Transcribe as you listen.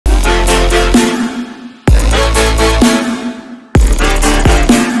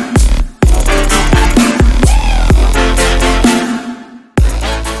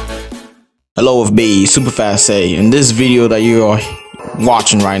Hello with me, Superfast A. In this video that you are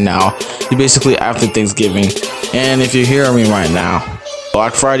watching right now, it's basically after Thanksgiving. And if you're hearing me right now,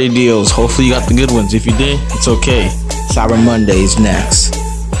 Black Friday deals, hopefully you got the good ones. If you did, it's okay. Cyber Monday is next.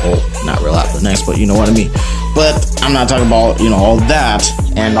 Oh, not real after next, but you know what I mean. But I'm not talking about, all that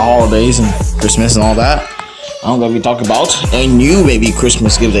and the holidays and Christmas and all that. I'm gonna be talking about a new baby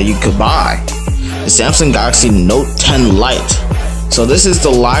Christmas gift that you could buy. The Samsung Galaxy Note 10 Lite. So this is the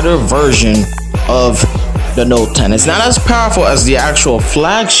lighter version of the Note 10. It's not as powerful as the actual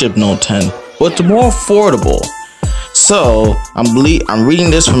flagship Note 10, but it's more affordable. So I'm reading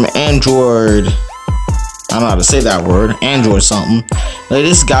this from Android. I don't know how to say that word. Android something.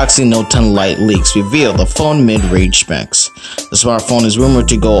 Latest Galaxy Note 10 Lite leaks reveal the phone mid-range specs. The smartphone is rumored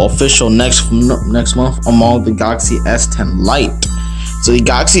to go official next month among the Galaxy S10 Lite. So the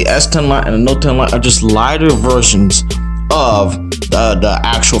Galaxy S10 Lite and the Note 10 Lite are just lighter versions of the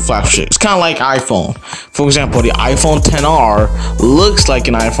actual flagship. It's kind of like iPhone. For example, the iPhone XR looks like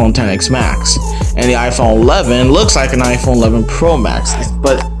an iPhone XS Max, and the iPhone 11 looks like an iPhone 11 Pro Max,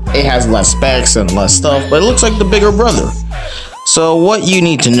 but it has less specs and less stuff, but it looks like the bigger brother. So what you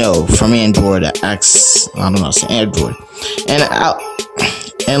need to know from Android Android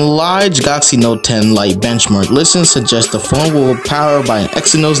and Lite Galaxy Note 10 Lite benchmark listens suggest the phone will be powered by an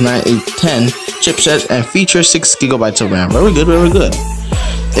Exynos 9810 chipset and features 6 GB of RAM. Very good, very good.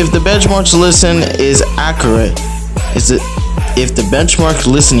 If the benchmark listening is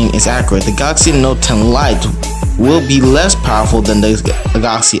accurate, the Galaxy Note 10 Lite will be less powerful than the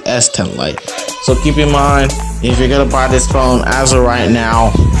Galaxy S10 Lite. So keep in mind, if you're gonna buy this phone as of right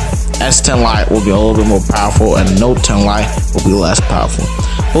now, S10 Lite will be a little bit more powerful and the Note 10 Lite will be less powerful.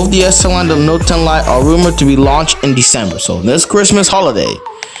 Both the S10 Lite and the Note 10 Lite are rumored to be launched in December. So this Christmas holiday,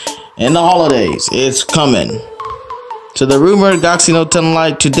 in the holidays, it's coming. So the rumored Galaxy Note 10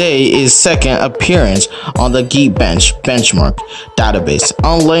 Lite today is second appearance on the Geekbench benchmark database.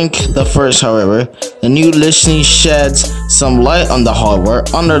 Unlike the first, however, the new listing sheds some light on the hardware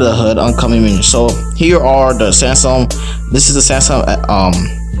under the hood on coming menus. So here are the Samsung. This is the Samsung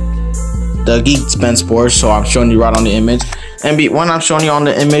the Geekbench board. So I'm showing you right on the image. And when I'm showing you on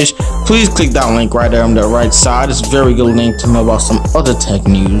the image, please click that link right there on the right side. It's a very good link to know about some other tech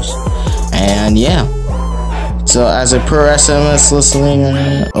news. And yeah. So as a per SMS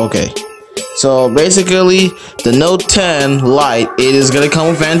listening, okay. So basically, the Note 10 Lite, it is gonna come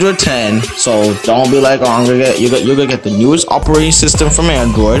with Android 10. So don't be like, oh, you're gonna get the newest operating system from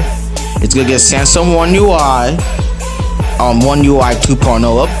Android. It's gonna get Samsung One UI, One UI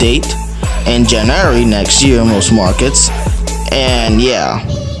 2.0 update in January next year in most markets. And yeah,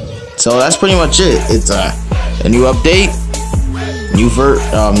 so that's pretty much it. It's a new update.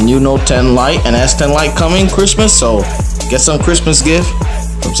 New Note 10 Lite and S10 Lite coming Christmas, so get some Christmas gift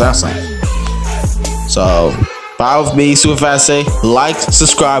from Samsung. So bye with me, Superfast A. Like,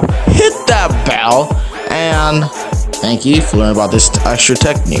 subscribe, hit that bell, and thank you for learning about this extra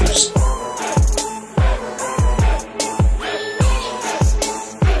tech news.